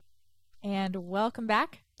and welcome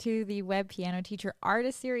back to the Web Piano Teacher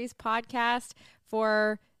Artist Series podcast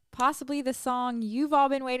for possibly the song you've all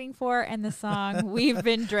been waiting for and the song we've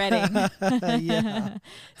been dreading. Yeah.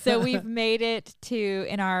 So we've made it to,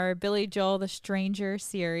 in our Billy Joel the Stranger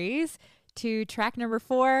series, to track number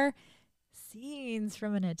 4, Scenes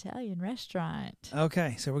from an Italian Restaurant.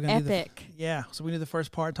 Okay, so we're going to Epic. so we do the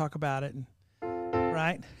first part, talk about it, and,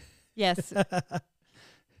 right? Yes.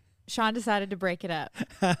 Sean decided to break it up,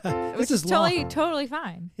 This which is totally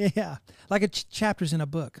fine. Yeah, like a chapters in a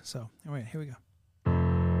book. So here we go.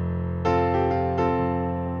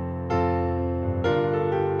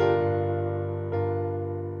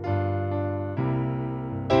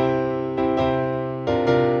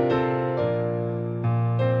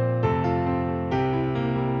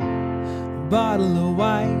 Bottle of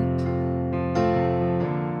white,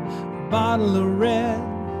 bottle of red,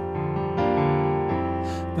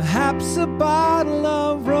 perhaps a bottle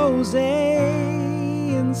of rosé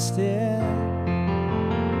instead.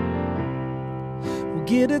 We'll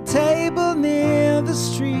get a table near the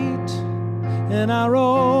street in our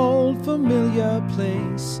old familiar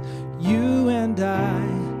place, you and I,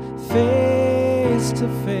 face to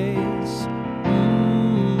face.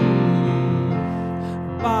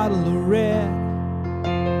 Bottle of red,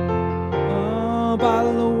 a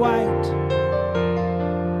bottle of white.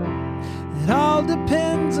 It all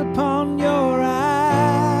depends upon your appetite.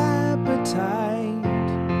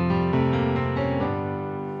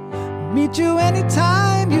 Meet you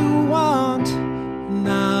anytime you want in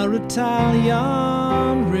our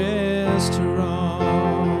Italian restaurant.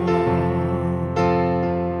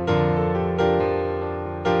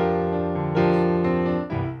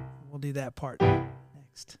 We'll do that part.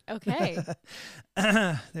 Okay.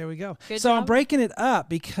 There we go. Good so job. I'm breaking it up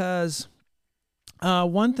because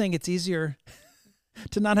one thing, it's easier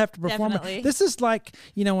to not have to perform Definitely. it. This is like,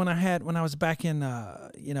 when I was back in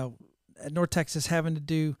at North Texas having to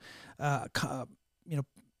do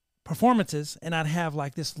performances, and I'd have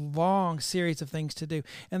like this long series of things to do,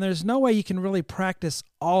 and there's no way you can really practice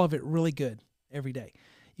all of it really good every day.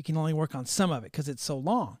 You can only work on some of it because it's so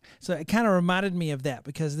long. So it kind of reminded me of that,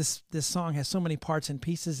 because this song has so many parts and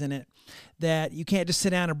pieces in it that you can't just sit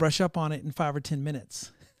down and brush up on it in 5 or 10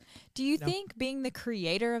 minutes. Do you think being the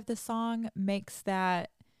creator of the song makes that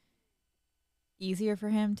easier for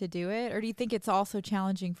him to do it, or do you think it's also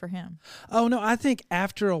challenging for him? Oh no, I think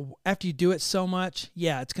after you do it so much,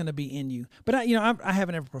 yeah, it's going to be in you. But I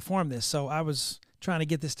haven't ever performed this, so I was trying to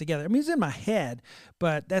get this together. I mean, it's in my head,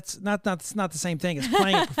 but that's not the same thing as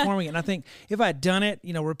playing and performing it. And I think if I'd done it,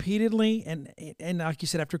 repeatedly, and like you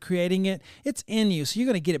said, after creating it, it's in you, so you're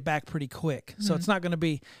going to get it back pretty quick. Mm-hmm. So it's not going to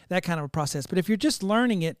be that kind of a process. But if you're just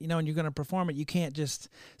learning it, and you're going to perform it, you can't just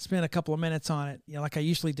spend a couple of minutes on it, like I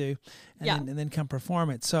usually do, and then come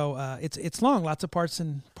perform it. So it's long, lots of parts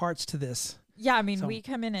to this. Yeah, I mean, we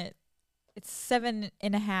come in at it's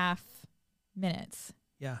 7.5 minutes.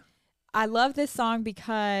 Yeah. I love this song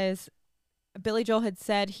because Billy Joel had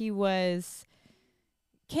said he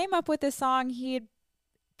came up with this song. He had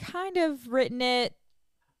kind of written it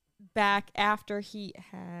back after he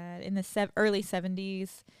had, in the early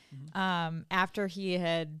 70s, after he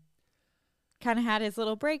had kind of had his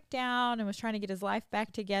little breakdown and was trying to get his life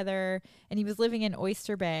back together. And he was living in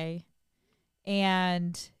Oyster Bay.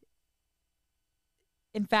 And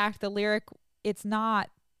in fact, the lyric,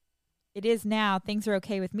 it is now, things are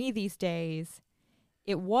okay with me these days.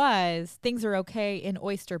 It was, things are okay in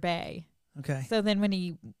Oyster Bay. Okay. So then when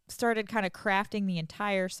he started kind of crafting the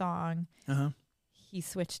entire song, he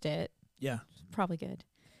switched it. Yeah. Probably good.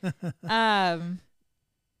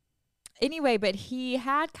 Anyway, but he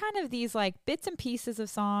had kind of these like bits and pieces of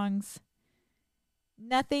songs,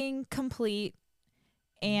 nothing complete,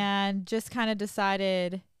 and just kind of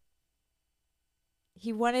decided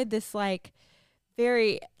he wanted this like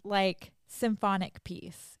very like symphonic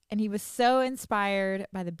piece, and he was so inspired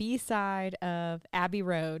by the B-side of Abbey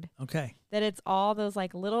Road. Okay. That it's all those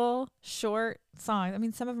like little short songs. I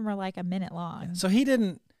mean, some of them are like a minute long. Yeah. So he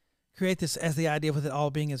didn't create this as the idea with it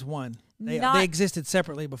all being as one. They existed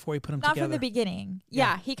separately before he put them together. Not from the beginning.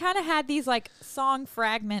 Yeah, he kind of had these like song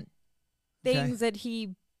fragment things that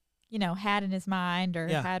he, had in his mind or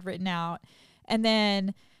had written out, and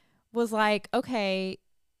then was like, okay,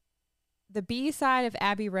 the B-side of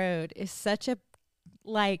Abbey Road is such a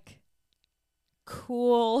like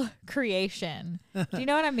cool creation. Do you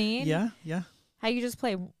know what I mean? Yeah. How you just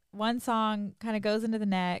play one song, kind of goes into the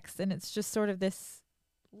next, and it's just sort of this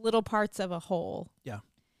little parts of a whole. Yeah.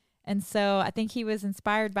 And so I think he was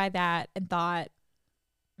inspired by that and thought,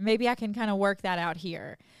 maybe I can kind of work that out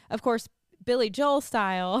here. Of course, Billy Joel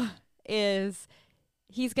style is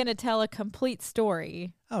he's going to tell a complete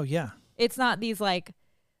story. Oh yeah. It's not these like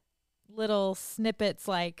little snippets.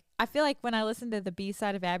 Like, I feel like when I listen to the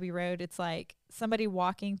B-side of Abbey Road, it's like somebody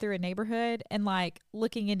walking through a neighborhood and like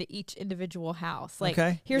looking into each individual house. Like,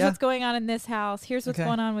 here's what's going on in this house. Here's what's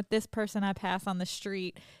going on with this person I pass on the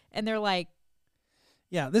street. And they're like,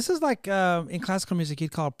 yeah, this is like in classical music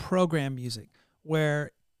you'd call program music,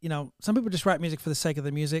 where, you know, some people just write music for the sake of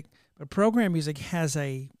the music, but program music has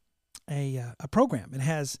a program. It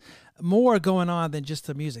has more going on than just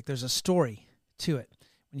the music. There's a story to it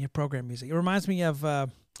when you have program music. It reminds me of the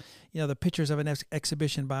pictures of an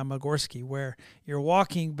exhibition by Mogorsky, where you're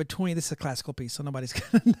walking between. This is a classical piece, so nobody's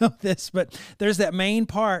going to know this, but there's that main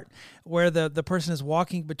part where the person is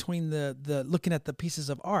walking between the looking at the pieces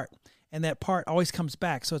of art, and that part always comes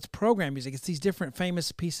back. So it's program music. It's these different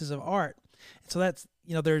famous pieces of art. So that's,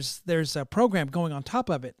 you know, there's a program going on top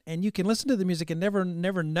of it, and you can listen to the music and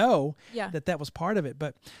never know that was part of it.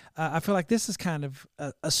 But I feel like this is kind of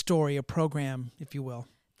a story, a program, if you will.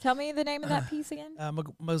 Tell me the name of that piece again.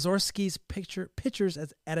 Mussorgsky's Pictures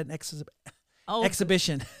at an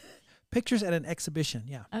Exhibition. Pictures at an Exhibition.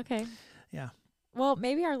 Yeah. Okay. Yeah. Well,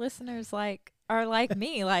 maybe our listeners are like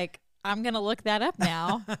me. Like, I'm gonna look that up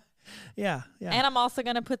now. Yeah. And I'm also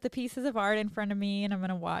gonna put the pieces of art in front of me, and I'm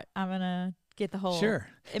gonna get the whole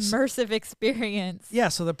immersive experience. Yeah.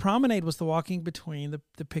 So the promenade was the walking between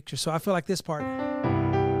the pictures. So I feel like this part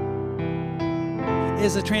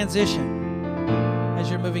is a transition as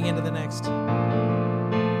you're moving into the next.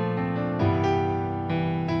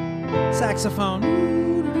 Saxophone.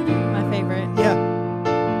 My favorite. Yeah.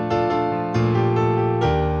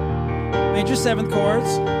 Major seventh chords.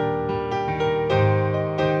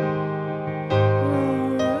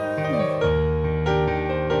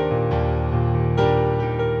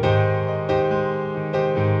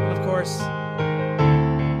 And of course,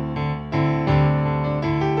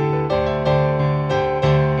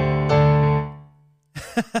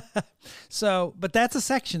 so, but that's a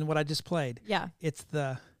section, what I just played. Yeah. It's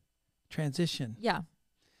the transition. Yeah.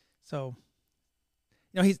 So,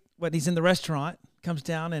 you know, he's in the restaurant, comes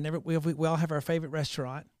down, and we all have our favorite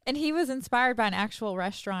restaurant. And he was inspired by an actual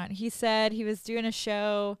restaurant. He said he was doing a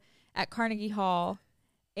show at Carnegie Hall,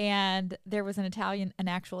 and there was an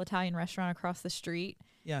actual Italian restaurant across the street.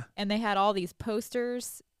 Yeah. And they had all these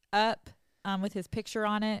posters up with his picture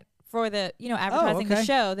on it for the, advertising the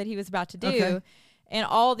show that he was about to do. Okay. And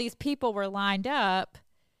all these people were lined up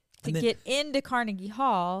to get into Carnegie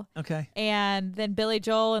Hall. Okay. And then Billy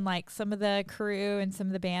Joel and like some of the crew and some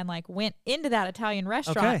of the band like went into that Italian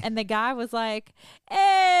restaurant. Okay. And the guy was like,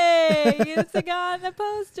 "Hey, it's the guy on the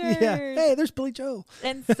poster." Yeah. Hey, there's Billy Joel.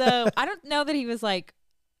 And so I don't know that he was like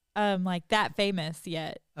that famous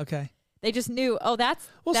yet. Okay. They just knew, that's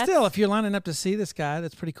still, if you're lining up to see this guy,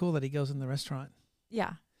 that's pretty cool that he goes in the restaurant.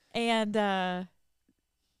 Yeah. And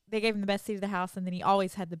they gave him the best seat of the house, and then he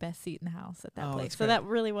always had the best seat in the house at that place. So that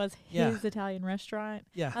really was his Italian restaurant.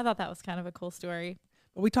 Yeah. I thought that was kind of a cool story.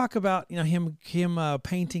 But we talk about, him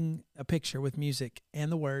painting a picture with music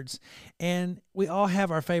and the words, and we all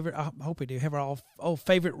have our favorite, I hope we do, have our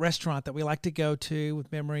favorite restaurant that we like to go to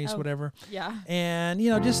with memories, whatever. Yeah. And,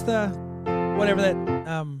 just the, whatever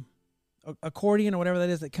that, accordion or whatever that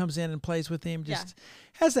is that comes in and plays with him, just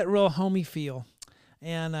has that real homey feel.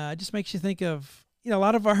 And it just makes you think of, a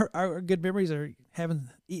lot of our good memories are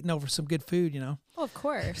eating over some good food, Oh, of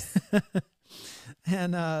course.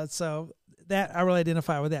 And so that I really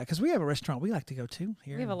identify with that because we have a restaurant we like to go to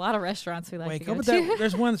here. We have a lot of restaurants we like to go but to.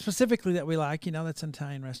 There's one specifically that we like, that's an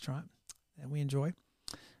Italian restaurant that we enjoy.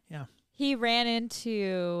 Yeah. He went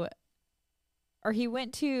to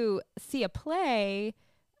see a play,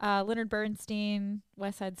 Leonard Bernstein,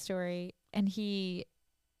 West Side Story, and he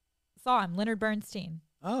saw him, Leonard Bernstein.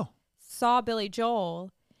 Oh. Saw Billy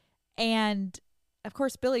Joel, and of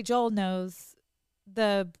course Billy Joel knows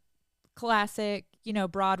the classic,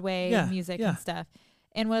 Broadway music and stuff,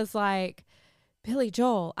 and was like, "Billy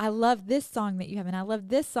Joel, I love this song that you have, and I love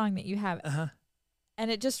this song that you have." Uh-huh.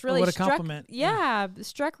 And it just really what a compliment.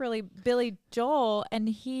 Struck really Billy Joel, and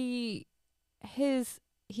he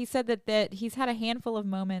said that he's had a handful of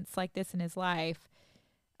moments like this in his life.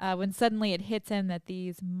 When suddenly it hits him that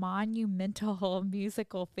these monumental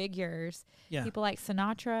musical figures, people like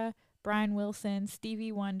Sinatra, Brian Wilson,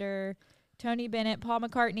 Stevie Wonder, Tony Bennett, Paul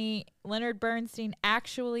McCartney, Leonard Bernstein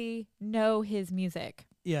actually know his music.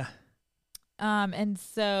 Yeah. And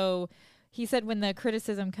so he said when the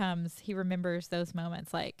criticism comes, he remembers those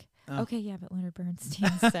moments like, okay, but Leonard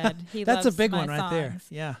Bernstein said he That's loves a big my one right songs. there.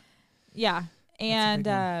 Yeah. Yeah.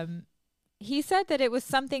 And he said that it was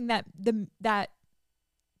something that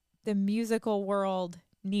the musical world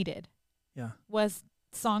needed. Yeah. Was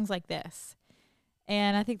songs like this.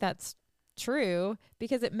 And I think that's true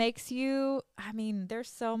because it makes you, I mean, there's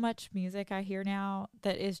so much music I hear now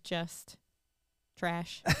that is just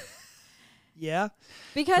trash. Yeah.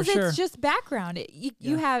 Because for sure. it's just background.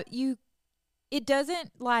 It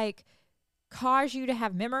doesn't like cause you to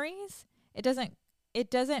have memories. It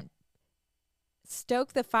doesn't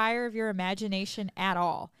stoke the fire of your imagination at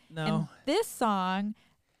all. No. And this song,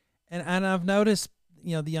 and I've noticed,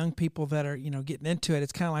 you know, the young people that are, you know, getting into it,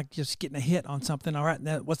 it's kind of like just getting a hit on something. All right,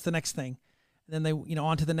 now what's the next thing? And then they, you know,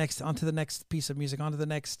 on to the next piece of music, on to the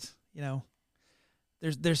next, you know.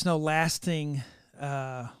 There's no lasting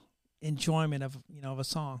enjoyment of, you know, of a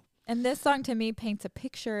song. and this song to me paints a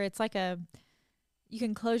picture. It's like you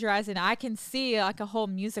can close your eyes and I can see like a whole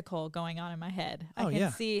musical going on in my head. I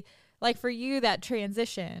can see, like for you, that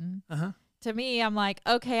transition. To me, I'm like,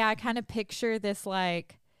 okay, I kind of picture this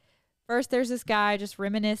like, first there's this guy just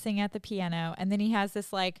reminiscing at the piano, and then he has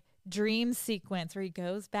this like dream sequence where he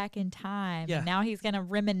goes back in time, and now he's going to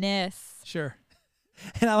reminisce. Sure.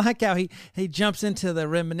 And I like how he jumps into the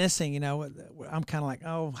reminiscing, you know. I'm kind of like,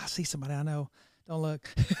 oh, I see somebody I know. Don't look,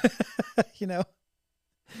 you know.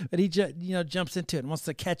 But he jumps into it and wants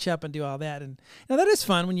to catch up and do all that. And you know, that is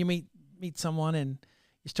fun when you meet someone and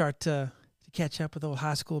you start to catch up with old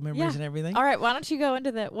high school memories and everything. All right, why don't you go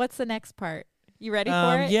into what's the next part? You ready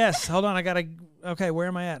for it? Yes. Hold on. Okay, where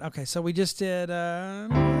am I at? Okay, so we just did so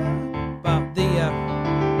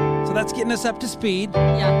that's getting us up to speed.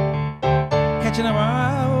 Yeah. Catching up.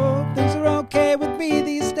 Oh, things are okay with me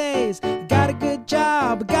these days. I got a good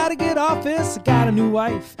job. I got a good office. I got a new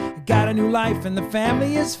wife. I got a new life, and the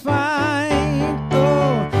family is fine.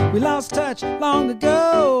 Oh, we lost touch long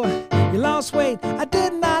ago. You lost weight. I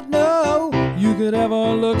did not know you could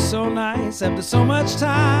ever look so nice after so much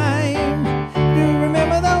time. Do you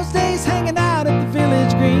remember those days hanging out at the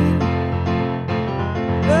Village Green?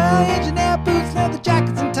 Oh, engineer boots, leather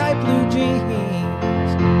jackets, and tight blue jeans.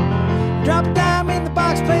 Drop a dime in the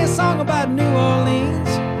box, play a song about New Orleans.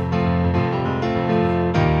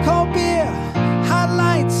 Cold beer, hot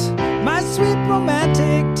lights, my sweet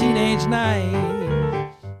romantic teenage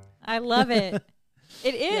night. I love it.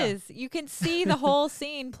 It is. Yeah. You can see the whole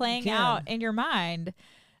scene playing out in your mind.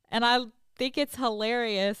 And I think it's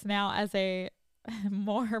hilarious now as a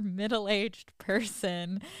more middle-aged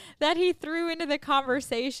person that he threw into the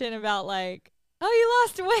conversation about like, oh, you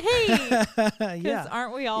lost weight. Because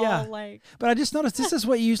aren't we all like... But I just noticed this is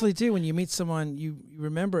what you usually do when you meet someone you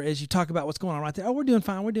remember as you talk about what's going on right there. Oh, we're doing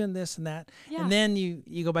fine. We're doing this and that. Yeah. And then you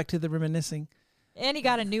go back to the reminiscing. And he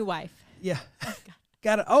got a new wife. Yeah.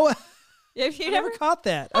 Oh, if you never caught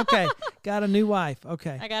that. Okay. Got a new wife.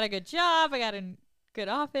 Okay. I got a good job. I got a good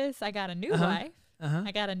office. I got a new wife.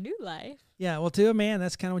 I got a new life. Yeah. Well, to a man,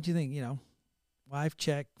 that's kind of what you think, you know. Wife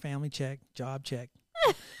check, family check, job check.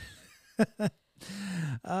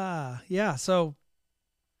 Yeah. So,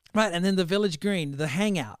 right. And then the Village Green, the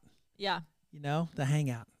hangout. Yeah. You know, the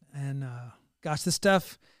hangout. And, gosh, the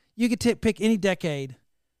stuff, you could pick any decade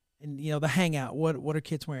and, you know, the hangout. What are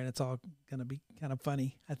kids wearing? It's all going to be kind of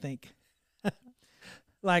funny, I think.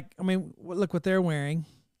 Like, I mean, look what they're wearing.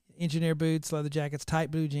 Engineer boots, leather jackets,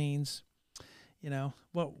 tight blue jeans. You know,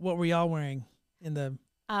 what were y'all wearing in the...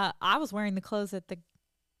 I was wearing the clothes that the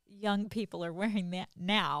young people are wearing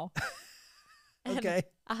now. Okay.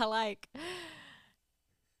 I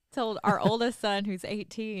told our oldest son, who's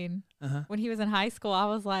 18, when he was in high school, I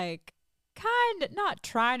was like, not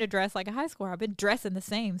trying to dress like a high schooler. I've been dressing the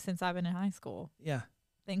same since I've been in high school. Yeah.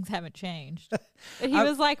 Things haven't changed. But he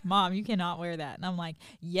was like, Mom, you cannot wear that. And I'm like,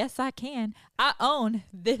 yes, I can. I own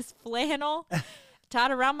this flannel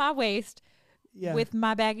tied around my waist with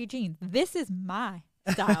my baggy jeans. This is my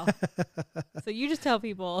style. So you just tell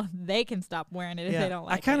people they can stop wearing it if they don't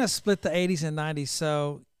like it. I kind of split the 80s and 90s.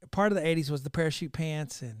 So part of the 80s was the parachute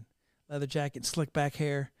pants and leather jacket, slick back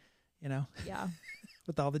hair, you know. Yeah.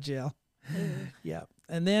 With all the gel. Yeah.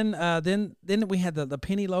 And then we had the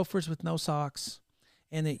penny loafers with no socks.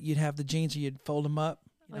 And you'd have the jeans, or you'd fold them up,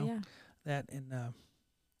 you know, that and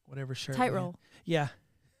whatever shirt. Tight roll. Yeah.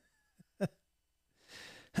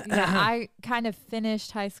 I kind of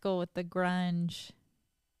finished high school with the grunge.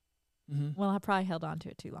 Mm-hmm. Well, I probably held on to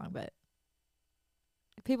it too long, but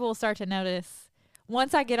people will start to notice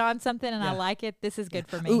once I get on something and I like it, this is good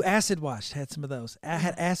for me. Ooh, acid washed. Had some of those. I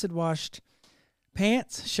had acid washed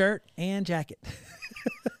pants, shirt, and jacket.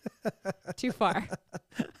 Too far.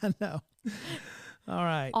 I know. All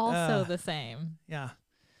right. Also the same. Yeah.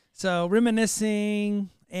 So reminiscing,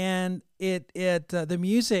 and the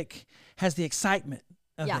music has the excitement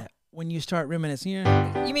of that when you start reminiscing.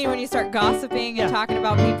 You mean when you start gossiping and talking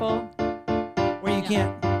about people? Where you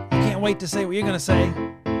can't can't wait to say what you're going to say.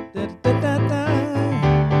 Da, da, da,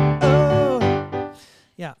 da. Oh.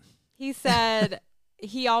 Yeah. He said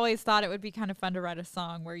he always thought it would be kind of fun to write a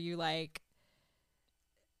song where you like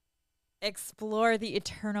explore the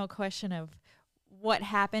eternal question of what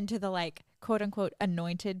happened to the like quote unquote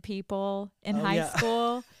anointed people in high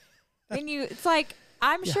school. And it's like,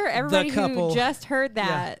 I'm sure everybody who just heard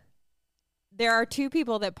that, there are two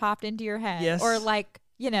people that popped into your head or like,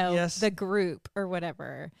 the group or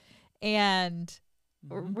whatever. And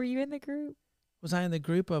were you in the group? Was I in the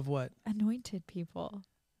group of what? Anointed people.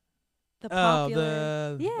 The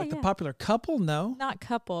popular. The popular couple? No. Not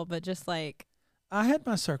couple, but just like. I had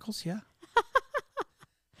my circles, yeah.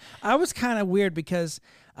 I was kind of weird because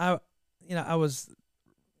I was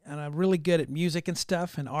really good at music and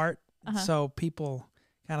stuff and art. So people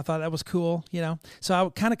kind of thought that was cool,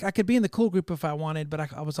 So I could be in the cool group if I wanted,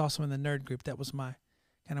 but I was also in the nerd group. That was my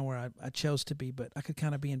kind of where I chose to be, but I could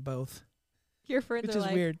kind of be in both. Your friends which are is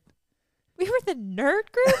like, weird. We were the nerd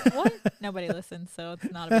group? What? Nobody listens, so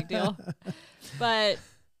it's not a big deal. But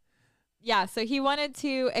yeah, so he wanted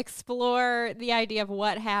to explore the idea of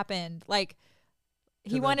what happened. Like,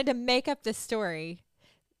 he wanted to make up this story.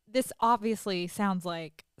 This obviously sounds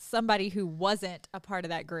like somebody who wasn't a part of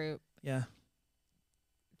that group. Yeah.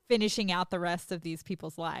 Finishing out the rest of these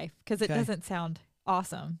people's life, because it doesn't sound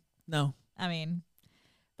awesome. No. I mean,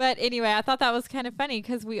 but anyway, I thought that was kind of funny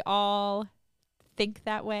because we all think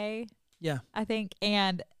that way. Yeah. I think.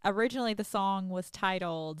 And originally the song was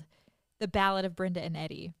titled The Ballad of Brenda and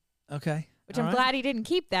Eddie. Okay. Which I'm glad he didn't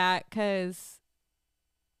keep that because,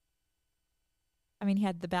 I mean, he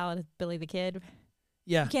had The Ballad of Billy the Kid.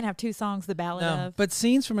 Yeah. You can't have two songs, The Ballad of. But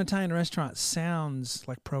Scenes from an Italian Restaurant sounds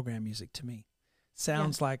like program music to me.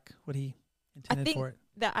 Sounds like what he intended for it.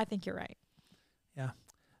 I think you're right. Yeah.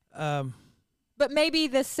 But maybe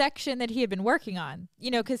the section that he had been working on,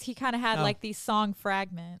 because he kind of had like these song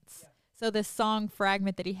fragments. Yeah. So this song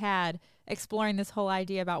fragment that he had exploring this whole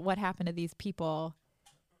idea about what happened to these people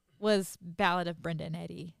was Ballad of Brenda and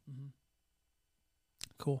Eddie. Mm-hmm.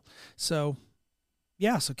 Cool. So,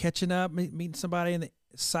 so catching up, meeting somebody, and the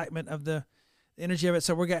excitement of the energy of it.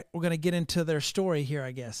 So we're going to get into their story here,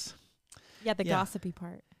 I guess. Yeah, the gossipy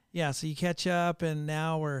part. Yeah, so you catch up, and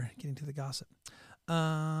now we're getting to the gossip.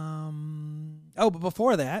 But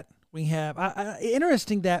before that, we have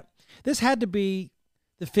interesting that this had to be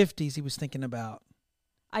the 50s he was thinking about.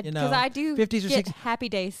 Because I do 50s or get 60s. Happy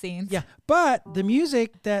Day scenes. Yeah, but the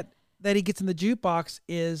music that he gets in the jukebox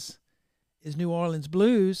is New Orleans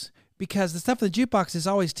blues, because the stuff in the jukebox is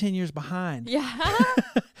always 10 years behind. Yeah.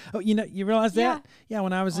 Oh, you realize that? Yeah,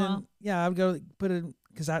 when I was I would go put it,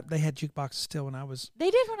 because they had jukeboxes still when I was.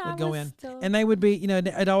 They did when I go was in, still. and they would be,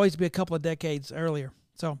 it'd always be a couple of decades earlier.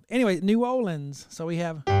 So anyway, New Orleans. So we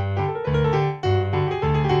have.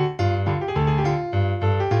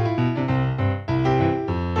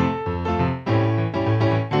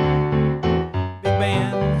 Big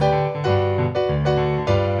band.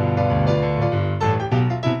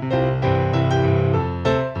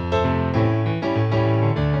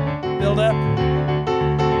 Build up.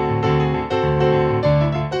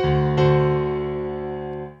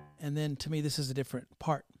 And then to me, this is a different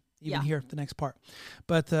part. Even here, the next part.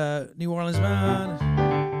 But New Orleans man.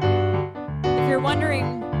 If you're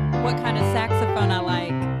wondering what kind of saxophone I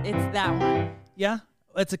like, it's that one. Yeah?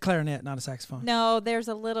 It's a clarinet, not a saxophone. No, there's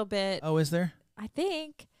a little bit. Oh, is there? I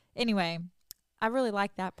think. Anyway, I really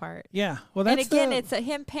like that part. Yeah. Well, that's and again, it's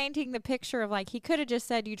him painting the picture of like, he could have just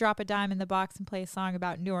said, you drop a dime in the box and play a song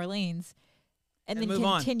about New Orleans and then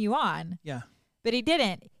continue on. Yeah. But he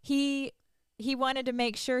didn't. He wanted to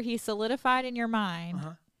make sure he solidified in your mind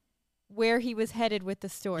where he was headed with the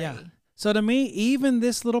story. Yeah. So to me, even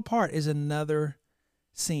this little part is another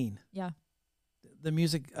scene. Yeah. The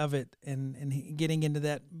music of it and getting into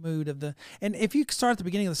that mood of the. And if you start at the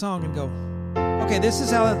beginning of the song and go, okay, this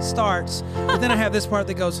is how it starts, but then I have this part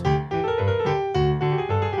that goes, what?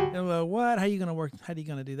 How are you going to work? How are you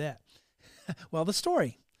going to do that? Well, the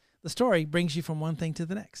story brings you from one thing to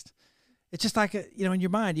the next. It's just like, in your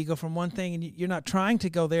mind, you go from one thing and you're not trying to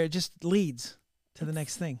go there. It just leads to the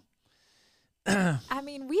next thing. I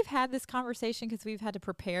mean, we've had this conversation because we've had to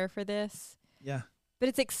prepare for this. Yeah. But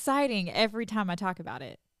it's exciting every time I talk about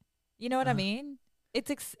it. You know what I mean?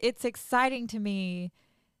 It's exciting to me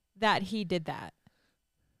that he did that.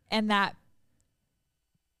 And that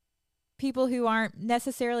people who aren't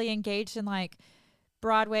necessarily engaged in like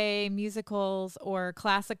Broadway musicals or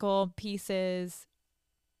classical pieces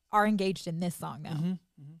are engaged in this song now. Mm-hmm.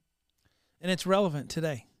 Mm-hmm. And it's relevant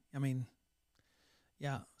today. I mean,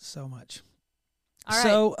 yeah, so much. All right.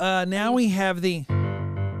 So now we have the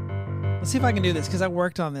Let's see if I can do this because I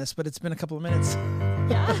worked on this, but it's been a couple of minutes.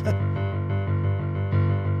 Yeah.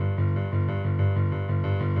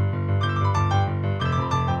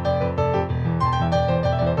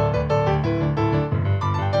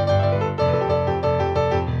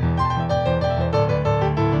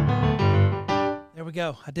 There we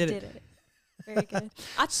go. I did it. Very good.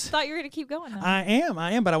 I thought you were going to keep going, though. I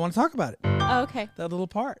am, but I want to talk about it. Oh, okay. That little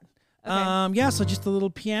part. Okay. Yeah, so just a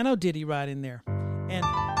little piano ditty right in there. And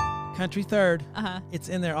country third. It's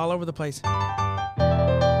in there all over the place. Country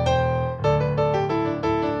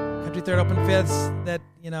third open fifths that,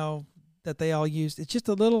 that they all used. It's just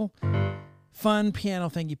a little fun piano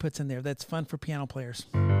thing he puts in there that's fun for piano players.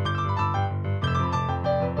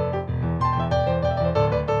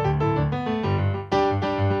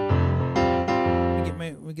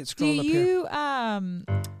 We get scrolling up here. Do you,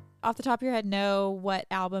 off the top of your head, know what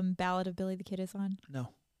album Ballad of Billy the Kid is on? No,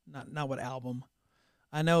 not what album.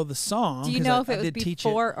 I know the song. Do you know if it was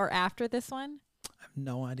before or after this one? I have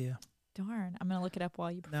no idea. Darn, I'm gonna look it up while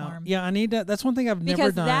you perform. No. Yeah, I need that. That's one thing I've never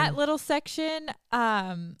done. Because that little section,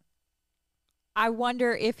 I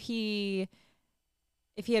wonder if he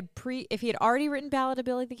had already written Ballad of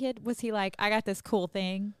Billy the Kid. Was he like, I got this cool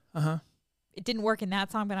thing? It didn't work in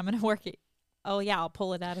that song, but I'm gonna work it. Oh yeah, I'll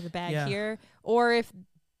pull it out of the bag here. Or if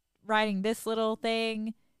writing this little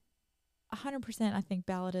thing, 100%, I think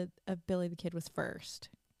Ballad of Billy the Kid was first.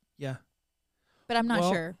 Yeah, but I'm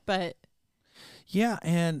not sure. But yeah,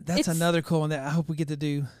 and that's another cool one that I hope we get to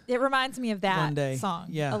do. It reminds me of that one day. song.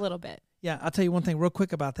 Yeah, a little bit. Yeah, I'll tell you one thing real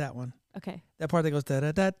quick about that one. Okay. That part that goes da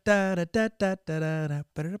da da da da da da da da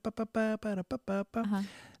da da.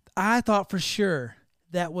 I thought for sure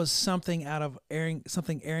that was something out of Aaron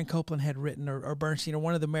Copland had written or Bernstein or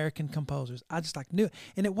one of the American composers. I just knew it.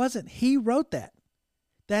 And it wasn't. He wrote that.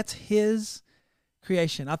 That's his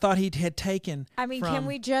creation. I thought he had taken can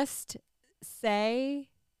we just say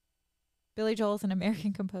Billy Joel is an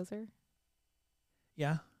American composer?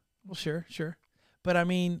 Yeah. Well, sure. But I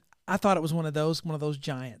thought it was one of those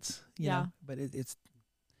giants, you know, but it's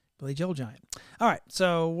Billy Joel giant. All right.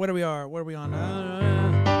 So what are we on?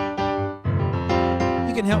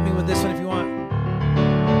 You can help me with this one if you want.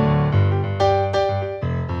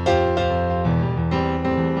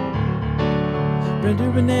 Brenda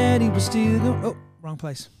and Eddie were still going. Oh, wrong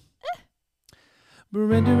place.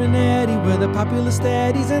 Brenda and Eddie were the popular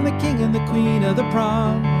steadies and the king and the queen of the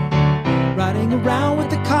prom. Riding around with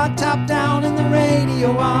the car top down and the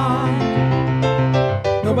radio on.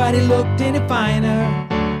 Nobody looked any finer.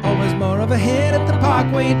 Always more of a hit at the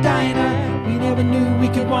Parkway Diner. We never knew we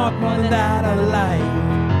could want more than that out of life.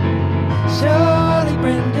 Surely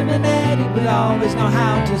Brendan and Eddie would always know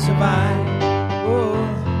how to survive. Oh,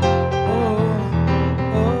 oh,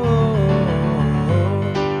 oh,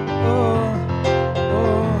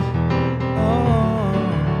 oh,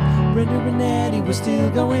 oh. Brendan and Eddie were still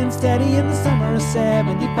going steady in the summer of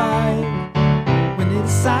 '75. When they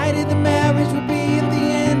decided the marriage would be at the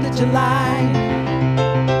end of July.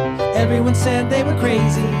 Everyone said they were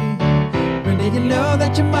crazy. Brenda, you know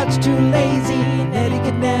that you're much too lazy. Eddie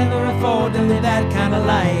could never afford to live that kind of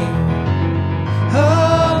life.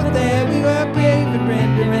 Oh, but there we were, waving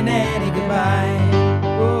Brenda and Eddie goodbye.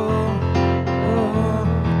 Oh, oh,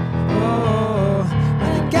 oh.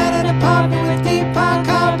 Well, they got an apartment with deep pine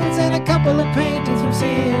carpets and a couple of paintings from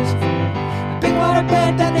Sears. A big water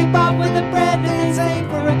bed that they bought with the bread and they saved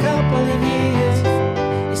for a couple of years.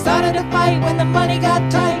 They started a fight when the money got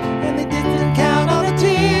tight. Didn't count on the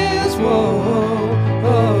tears. Whoa,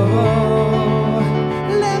 whoa,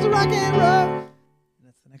 let's rock and roll.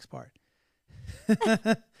 That's the next part.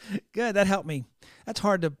 Good, that helped me. That's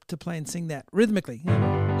hard to play and sing that rhythmically.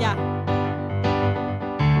 Yeah.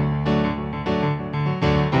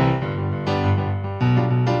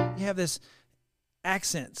 You have this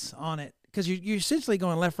accents on it because you're essentially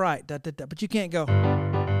going left, right, da, da, da, but you can't go.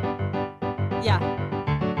 Yeah.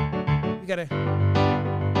 You gotta.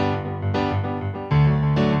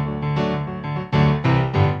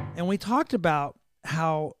 And we talked about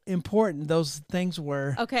how important those things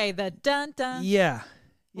were. Okay, the dun dun. Yeah.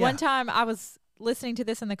 One time I was listening to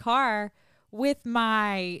this in the car with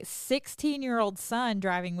my 16-year-old son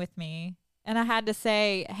driving with me. And I had to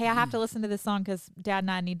say, hey, I have to listen to this song because Dad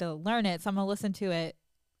and I need to learn it. So I'm going to listen to it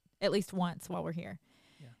at least once while we're here.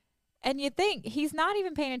 Yeah. And you think he's not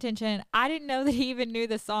even paying attention. I didn't know that he even knew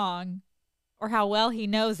the song or how well he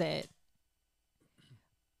knows it.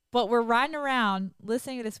 But we're riding around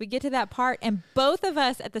listening to this. We get to that part, and both of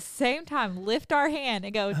us at the same time lift our hand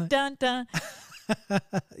and go, dun, dun.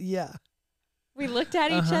 Yeah. We looked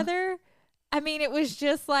at each other. I mean, it was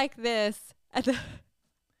just like this.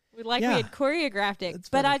 Like we had choreographed it.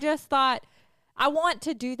 But I just thought, I want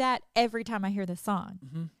to do that every time I hear the song.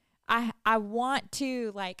 Mm-hmm. I want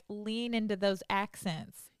to like lean into those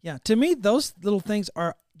accents. Yeah, to me, those little things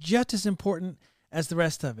are just as important as the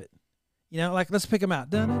rest of it. You know, like let's pick them out.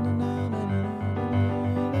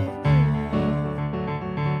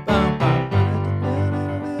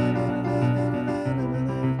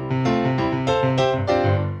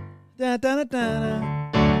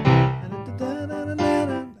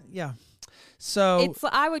 Yeah. So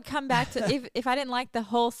I would come back to if I didn't like the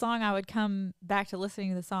whole song, I would come back to listening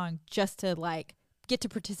to the song just to like get to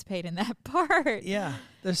participate in that part. Yeah,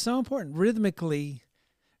 they're so important. Rhythmically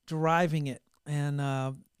driving it, and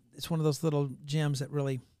it's one of those little gems that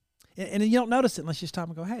really, and you don't notice it unless you stop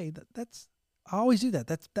and go, "Hey, that's." I always do that.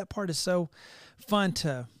 That part is so fun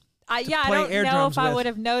to. I don't know if I would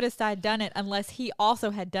have noticed I'd done it unless he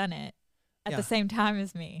also had done it at the same time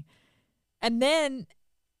as me, and then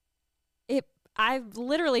I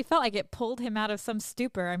literally felt like it pulled him out of some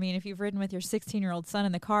stupor. I mean, if you've ridden with your 16-year-old son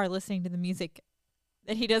in the car listening to the music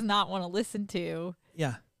that he does not want to listen to.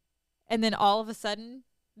 Yeah. And then all of a sudden,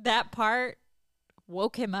 that part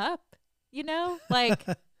woke him up, you know? Like,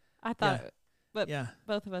 I thought, but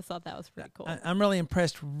both of us thought that was pretty cool. I'm really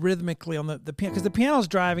impressed rhythmically on the piano, because the piano's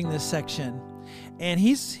driving this section, and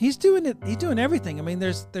he's doing it. He's doing everything. I mean,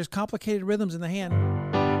 there's complicated rhythms in the hand.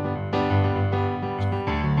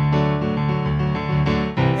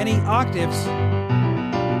 Any octaves,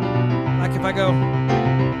 like if I go,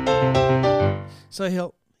 so he's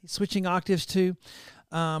switching octaves too,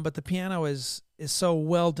 but the piano is so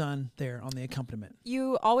well done there on the accompaniment.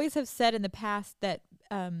 You always have said in the past that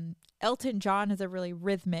Elton John is a really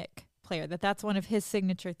rhythmic player, that's one of his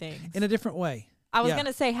signature things. In a different way. I was going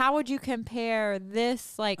to say, how would you compare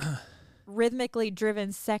this like rhythmically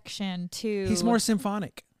driven section to... He's more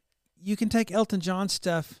symphonic. You can take Elton John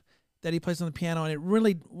stuff that he plays on the piano, and it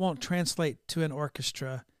really won't translate to an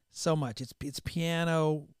orchestra so much. It's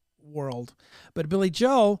piano world. But Billy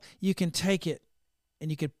Joel, you can take it and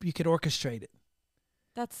you could orchestrate it.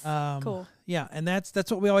 That's cool. Yeah, and that's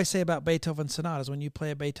what we always say about Beethoven sonatas. When you play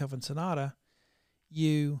a Beethoven sonata,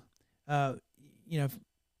 you know,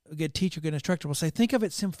 a good teacher, good instructor will say, think of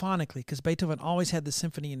it symphonically, because Beethoven always had the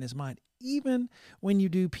symphony in his mind, even when you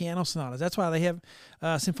do piano sonatas. That's why they have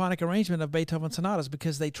a symphonic arrangement of Beethoven sonatas,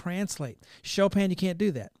 because they translate. Chopin, you can't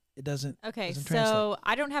do that. It doesn't. Okay, doesn't so translate.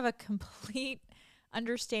 I don't have a complete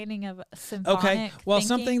understanding of symphonic. Okay, well, thinking.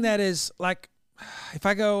 something that is like, if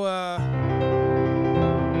I go,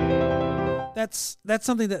 that's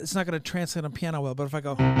something that's not going to translate on piano well. But if I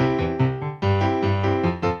go.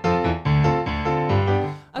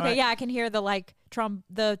 Okay, right. Yeah, I can hear the like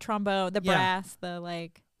the trombone, the brass, the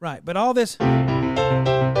like. Right, but all this,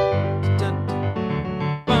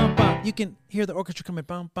 you can hear the orchestra coming,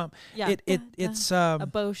 bum bum. Yeah, it's a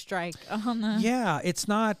bow strike on the. Yeah, it's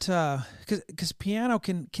not because piano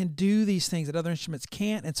can do these things that other instruments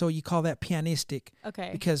can't, and so you call that pianistic. Okay.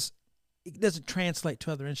 Because it doesn't translate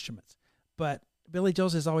to other instruments, but Billy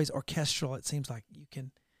Joel's is always orchestral. It seems like you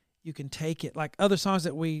can take it like other songs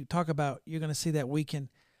that we talk about. You're going to see that we can.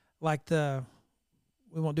 Like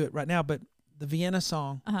we won't do it right now, but the Vienna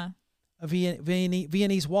song, a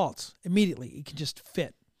Viennese waltz, immediately it can just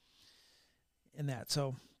fit in that.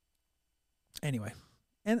 So anyway,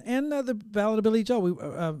 and the Ballad of Billy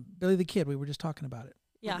Joel, Billy the Kid, we were just talking about it.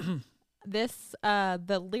 Yeah,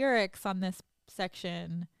 the lyrics on this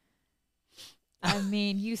section. I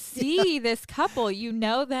mean, you see this couple, you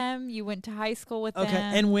know them, you went to high school with them. Okay,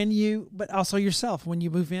 and but also yourself, when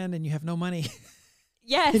you move in and you have no money.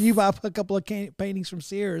 Yes. Can you buy a couple of paintings from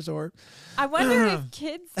Sears or? I wonder if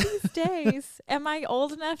kids these days, am I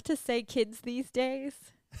old enough to say kids these days?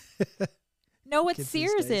 Know what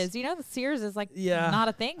Sears is. You know, the Sears is like not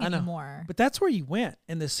a thing anymore. But that's where you went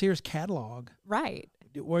in the Sears catalog. Right.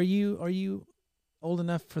 Are you old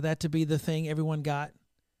enough for that to be the thing everyone got?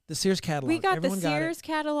 The Sears catalog. We got the Sears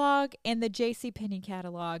catalog and the JCPenney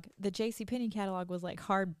catalog. The JCPenney catalog was like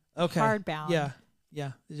hardbound. Yeah.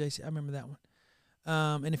 The JC. I remember that one.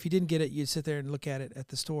 And if you didn't get it, you'd sit there and look at it at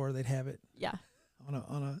the store. They'd have it. Yeah.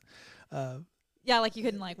 On a. Yeah, like you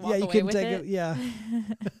couldn't like walk you away couldn't with take it. Yeah.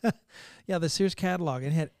 Yeah, the Sears catalog.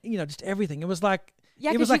 It had just everything. It was like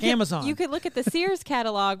Amazon. You could look at the Sears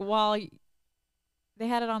catalog while they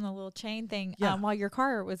had it on the little chain thing while your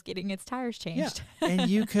car was getting its tires changed. Yeah. And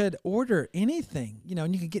you could order anything,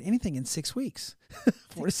 and you could get anything in 6 weeks,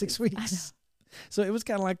 4 to 6 weeks. So it was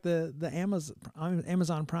kind of like the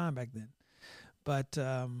Amazon Prime back then. But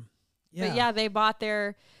they bought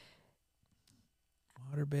their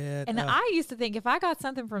waterbed. And I used to think if I got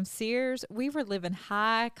something from Sears, we were living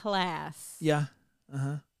high class. Yeah.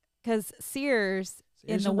 because Sears in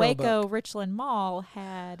Sears the and Waco Roebuck. Richland Mall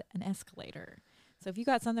had an escalator. So if you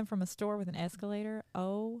got something from a store with an escalator,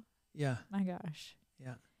 oh Yeah. my gosh.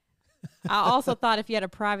 Yeah. I also thought if you had a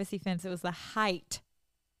privacy fence, it was the height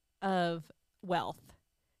of wealth.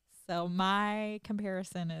 So my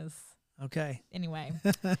comparison is Okay. anyway.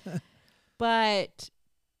 But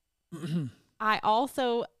I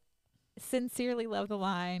also sincerely love the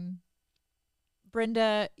line,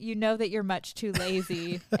 Brenda, you know that you're much too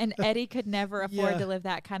lazy, and Eddie could never afford Yeah. to live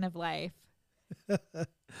that kind of life.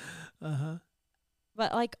 Uh-huh.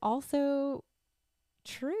 But like also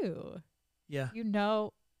true. Yeah. You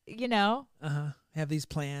know, Uh-huh. Have these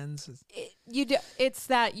plans. it's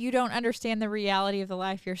that you don't understand the reality of the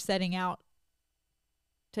life you're setting out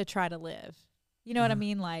to try to live. You know what I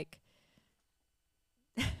mean? Like,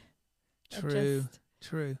 True.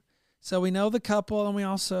 True. So we know the couple, and we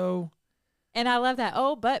also and I love that.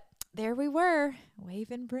 Oh, but there we were,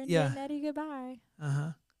 waving Brenda Yeah. and Eddie goodbye.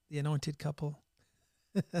 the anointed couple.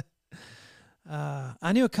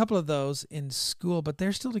 I knew a couple of those in school, but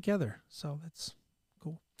they're still together, so that's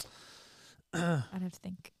cool. I'd have to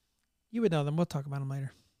think. You would know them. We'll talk about them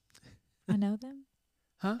later. I know them.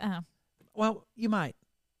 Huh? Well, you might.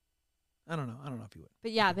 I don't know. I don't know if you would.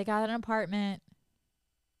 But yeah, they got an apartment.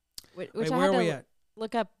 Which Wait, I where had are we to at?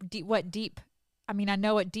 look up deep. I mean, I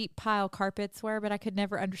know what deep pile carpets were, but I could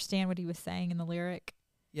never understand what he was saying in the lyric.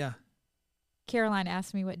 Yeah. Caroline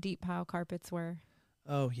asked me what deep pile carpets were.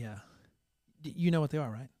 Oh, yeah. You know what they are,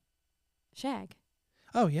 right? Shag.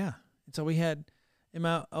 Oh, yeah. And so we had, in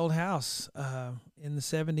my old house in the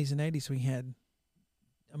 70s and 80s, we had,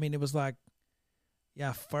 I mean, it was like,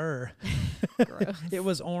 yeah, fur. Gross. It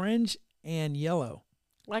was orange and yellow.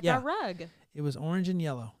 Like Yeah. our rug It was orange and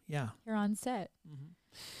yellow. Yeah. here on set.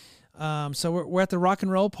 So we're at the rock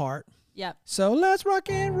and roll part. Yep. So let's rock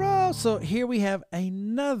and roll. So here we have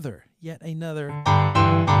yet another.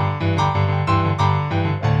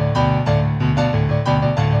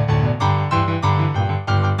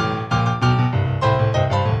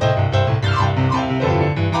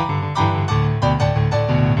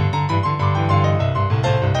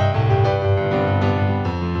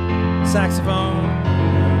 Saxophone.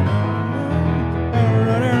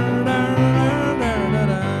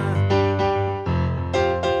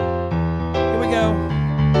 Here we go.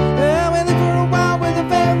 Well, we lived for a while with a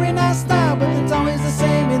very nice style, but it's always the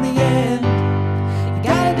same in the end. You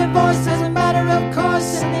got a divorce as a matter of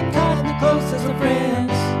course, and they call the closest of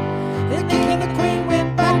friends. The king and the queen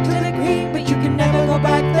went back to the queen, but you can never go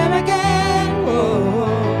back there again. Whoa,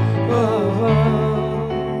 whoa, whoa.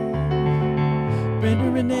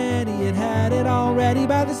 Brenda and Eddie had it all ready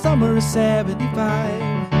by the summer of 75.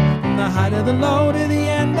 From the height of the low to the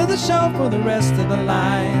end of the show for the rest of the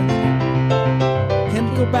line.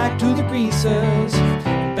 Can't go back to the greasers.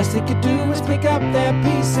 Best they could do was pick up their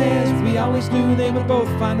pieces. We always knew they would both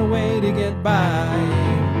find a way to get by.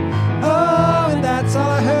 Oh, and that's all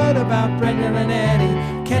I heard about Brenda and Eddie.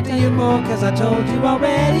 Can't tell you more cause I told you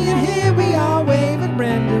already. And here we are waving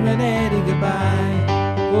Brenda and Eddie goodbye.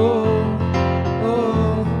 Oh,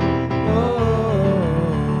 oh, oh,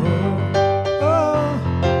 oh,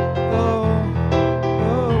 oh,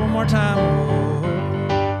 oh, one more time.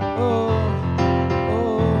 Oh,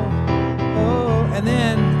 oh, oh, and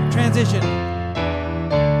then transition.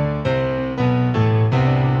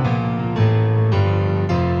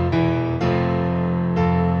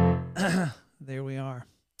 There we are.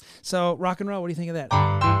 So rock and roll, what do you think of that?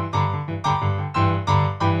 I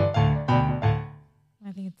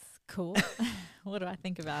think it's cool. What do I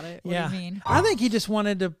think about it? What Yeah. do you mean? I think he just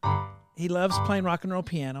wanted to, he loves playing rock and roll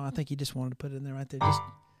piano. I think he just wanted to put it in there right there. Just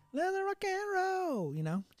let the rock and roll,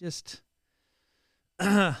 just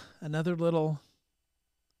another little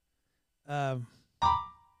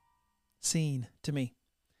scene to me.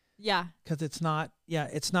 Yeah. Because it's not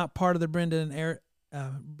part of the Brenda and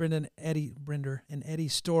Eddie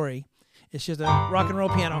story. It's just a rock and roll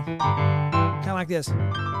piano, kind of like this.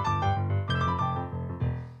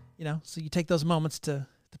 So you take those moments to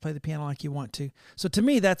play the piano like you want to. So to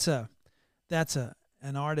me, that's an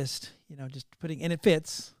artist, just putting, and it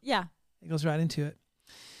fits. Yeah. It goes right into it.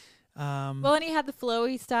 Well, and he had the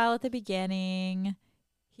flowy style at the beginning.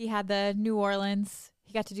 He had the New Orleans.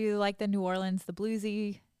 He got to do like the New Orleans, the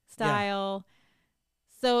bluesy style.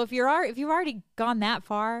 So if you've already gone that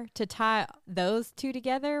far to tie those two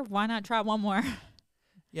together, why not try one more?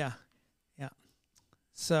 Yeah.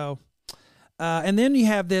 So, and then you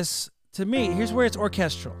have this. To me, here's where it's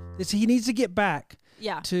orchestral. He needs to get back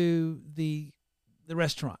to the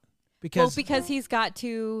restaurant because he's got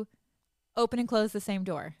to open and close the same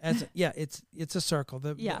door. it's a circle.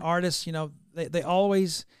 The artists, they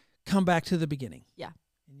always come back to the beginning. Yeah.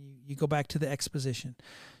 And you go back to the exposition.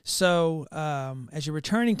 So as you're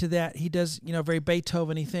returning to that, he does, a very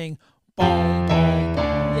Beethoven-y thing. Boom, boom, boom.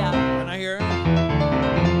 Yeah. And I hear it.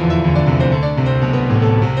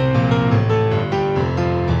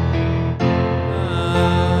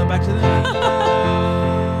 Back to the...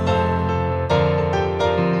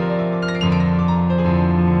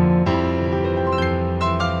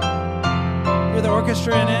 with the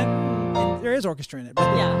orchestra in it. And there is orchestra in it.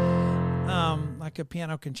 But like a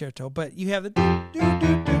piano concerto. But you have the...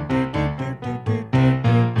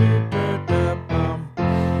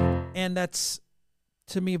 And that's,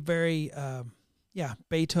 to me, a very,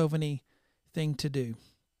 Beethoven-y thing to do.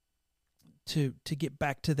 To get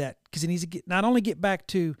back to that, because he needs to not only get back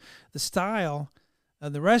to the style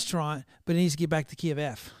of the restaurant, but he needs to get back to the key of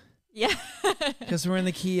F. Yeah. Because we're in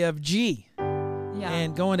the key of G. Yeah.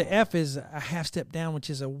 And going to F is a half step down, which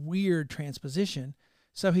is a weird transposition.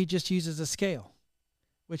 So he just uses a scale,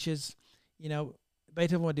 which is,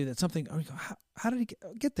 Beethoven would do that. Something, how did he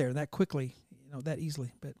get there that quickly, that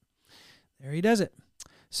easily? But there he does it.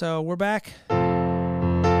 So we're back.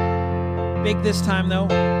 Big this time, though.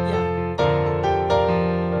 Yeah.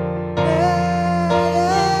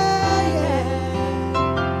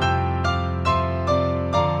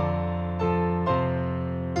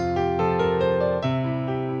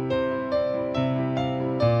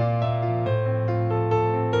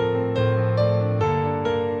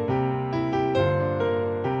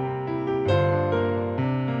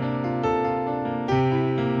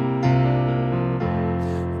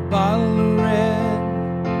 Bottle of red,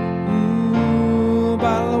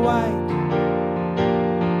 bottle of white.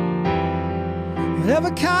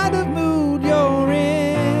 Whatever kind of mood you're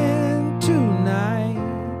in tonight,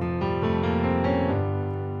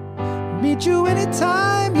 meet you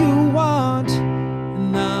anytime you want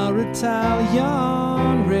in our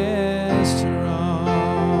Italian restaurant.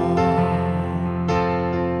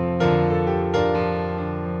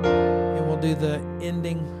 And we'll do the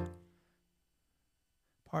ending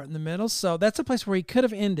part in the middle. So that's a place where he could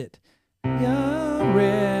have ended. Your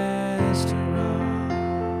restaurant.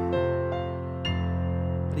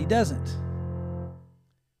 But he doesn't.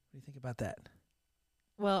 What do you think about that?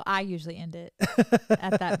 Well, I usually end it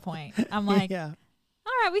at that point. I'm like, yeah.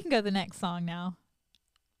 all right, we can go to the next song now.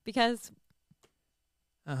 Because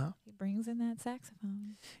he brings in that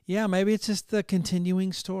saxophone. Yeah, maybe it's just the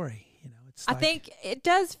continuing story. It's I think it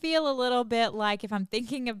does feel a little bit like if I'm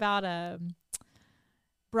thinking about a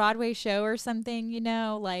Broadway show or something,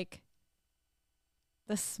 like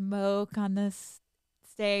the smoke on this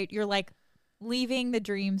stage. You're like leaving the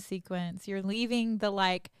dream sequence. You're leaving the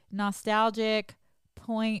like nostalgic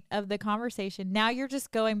point of the conversation. Now you're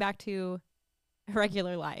just going back to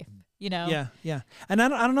regular life, Yeah, yeah. And I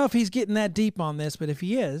don't know if he's getting that deep on this, but if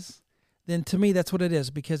he is, then to me that's what it is,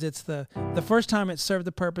 because it's the first time it served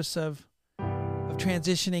the purpose of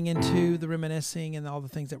transitioning into the reminiscing and all the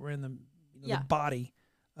things that were in the body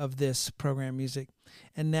of this program music.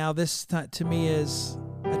 And now this to me is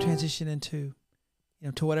a transition into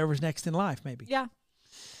to whatever's next in life, maybe. Yeah.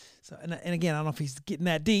 So and again, I don't know if he's getting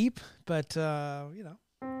that deep, but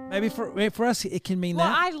maybe for us it can mean that.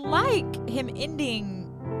 Well, I like him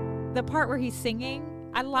ending the part where he's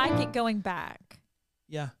singing. I like it going back.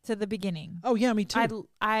 Yeah. To the beginning. Oh yeah, me too.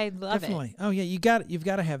 I love Definitely. it. Oh yeah, you've got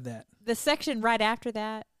to have that. The section right after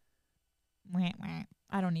that,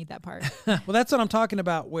 I don't need that part. Well, that's what I'm talking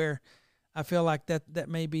about, where I feel like that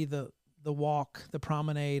may be the walk, the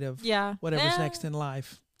promenade of whatever's next in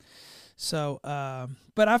life. So,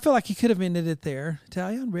 but I feel like he could have ended it there.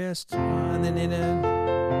 Italian restaurant, and then in a.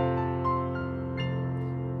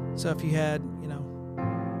 So if you had,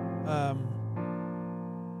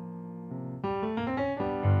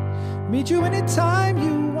 meet you anytime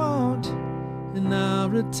you want in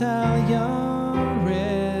our Italian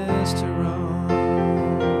restaurant.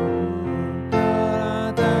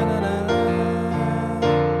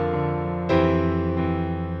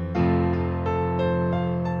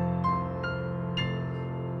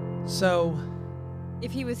 So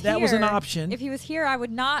if he was that here, was an option. If he was here, I would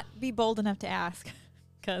not be bold enough to ask,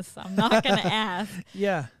 because I'm not going to ask.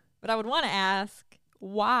 Yeah. But I would want to ask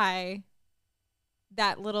why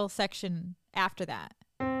that little section after that.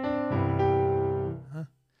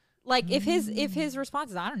 Like if his response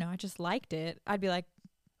is, I don't know, I just liked it, I'd be like,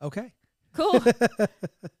 okay, cool.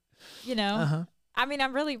 I mean, I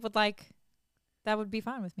really would like. That would be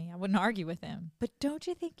fine with me. I wouldn't argue with him. But don't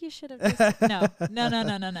you think you should have just... No.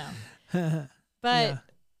 But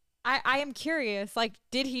I am curious, like,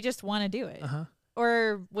 did he just want to do it?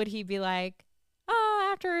 Or would he be like, oh,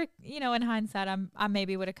 after, in hindsight, I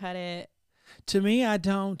maybe would have cut it. To me, I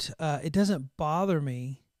don't. It doesn't bother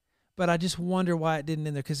me, but I just wonder why it didn't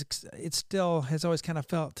end there because it still has always kind of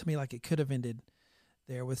felt to me like it could have ended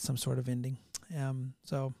there with some sort of ending.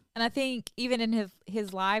 So. And I think even in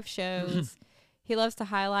his live shows, he loves to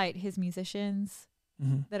highlight his musicians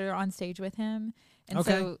that are on stage with him, and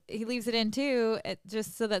so he leaves it in too,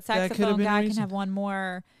 just so that saxophone guy can have one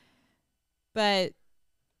more. But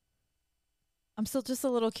I'm still just a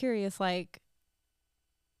little curious, like,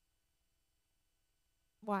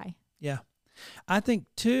 why? Yeah. I think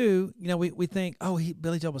too, we think,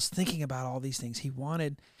 Billy Joel was thinking about all these things. He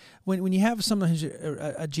wanted, when you have someone who's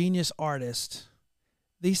a genius artist,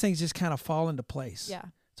 these things just kind of fall into place. Yeah.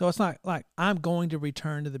 So it's not like I'm going to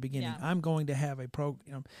return to the beginning. Yeah. I'm going to have it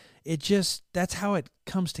just, that's how it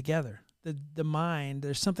comes together. The mind,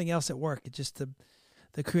 there's something else at work. It's just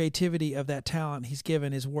the creativity of that talent he's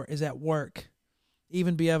given is at work,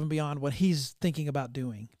 even above and beyond what he's thinking about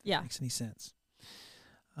doing. If that makes any sense.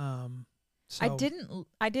 So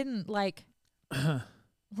I didn't like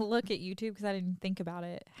look at YouTube because I didn't think about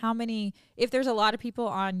it. If there's a lot of people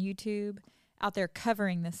on YouTube out there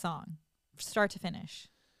covering this song, start to finish.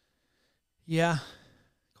 Yeah,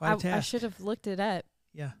 quite a task. I should have looked it up.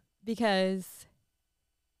 Yeah, because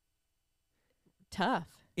tough.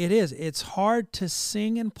 It is. It's hard to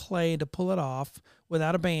sing and play to pull it off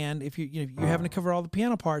without a band. If you're having to cover all the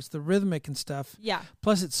piano parts, the rhythmic and stuff. Yeah.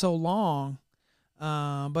 Plus, it's so long.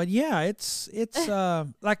 But yeah, it's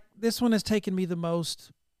like this one has taken me the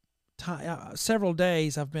most time. Several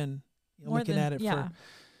days I've been looking at it for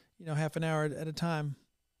half an hour at a time,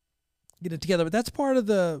 get it together. But that's part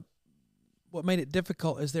of what made it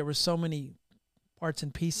difficult is there were so many parts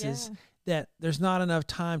and pieces that there's not enough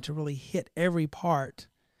time to really hit every part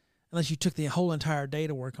unless you took the whole entire day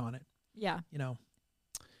to work on it. Yeah.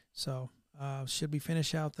 So should we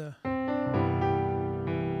finish out the?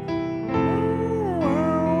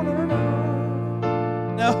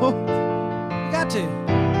 No, you got to.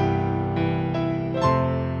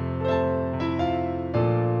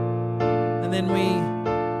 And then we.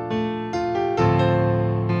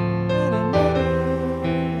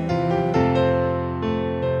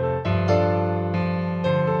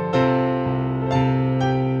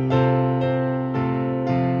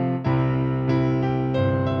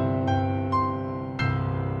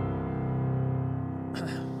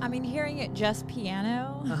 I mean, hearing it just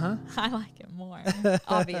piano, I like it more,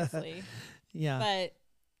 obviously. Yeah. But,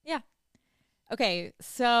 yeah. Okay,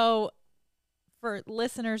 so for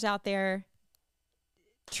listeners out there,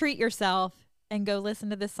 treat yourself and go listen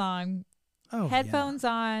to this song. Headphones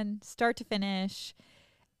on, start to finish,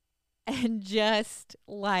 and just,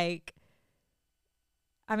 I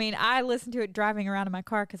listen to it driving around in my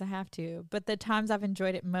car because I have to, but the times I've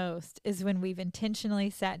enjoyed it most is when we've intentionally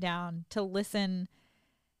sat down to listen.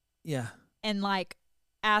 Yeah. And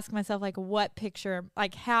ask myself what picture,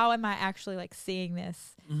 how am I actually seeing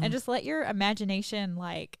this? And just let your imagination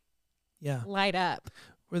light up.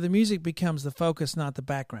 Where the music becomes the focus, not the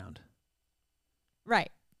background.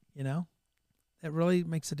 Right. That really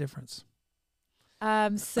makes a difference.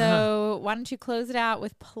 So why don't you close it out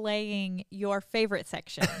with playing your favorite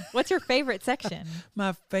section? What's your favorite section?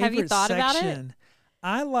 My favorite section. Have you thought about it?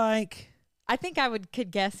 I think I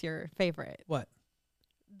could guess your favorite. What?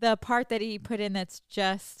 The part that he put in that's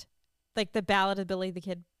just the Ballad of Billy the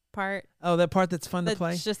Kid part. Oh, that part that's fun to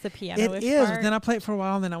play? It's just the piano. It is. Part. Then I play it for a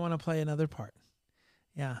while, and then I want to play another part.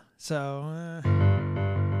 Yeah. So.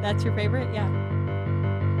 That's your favorite? Yeah.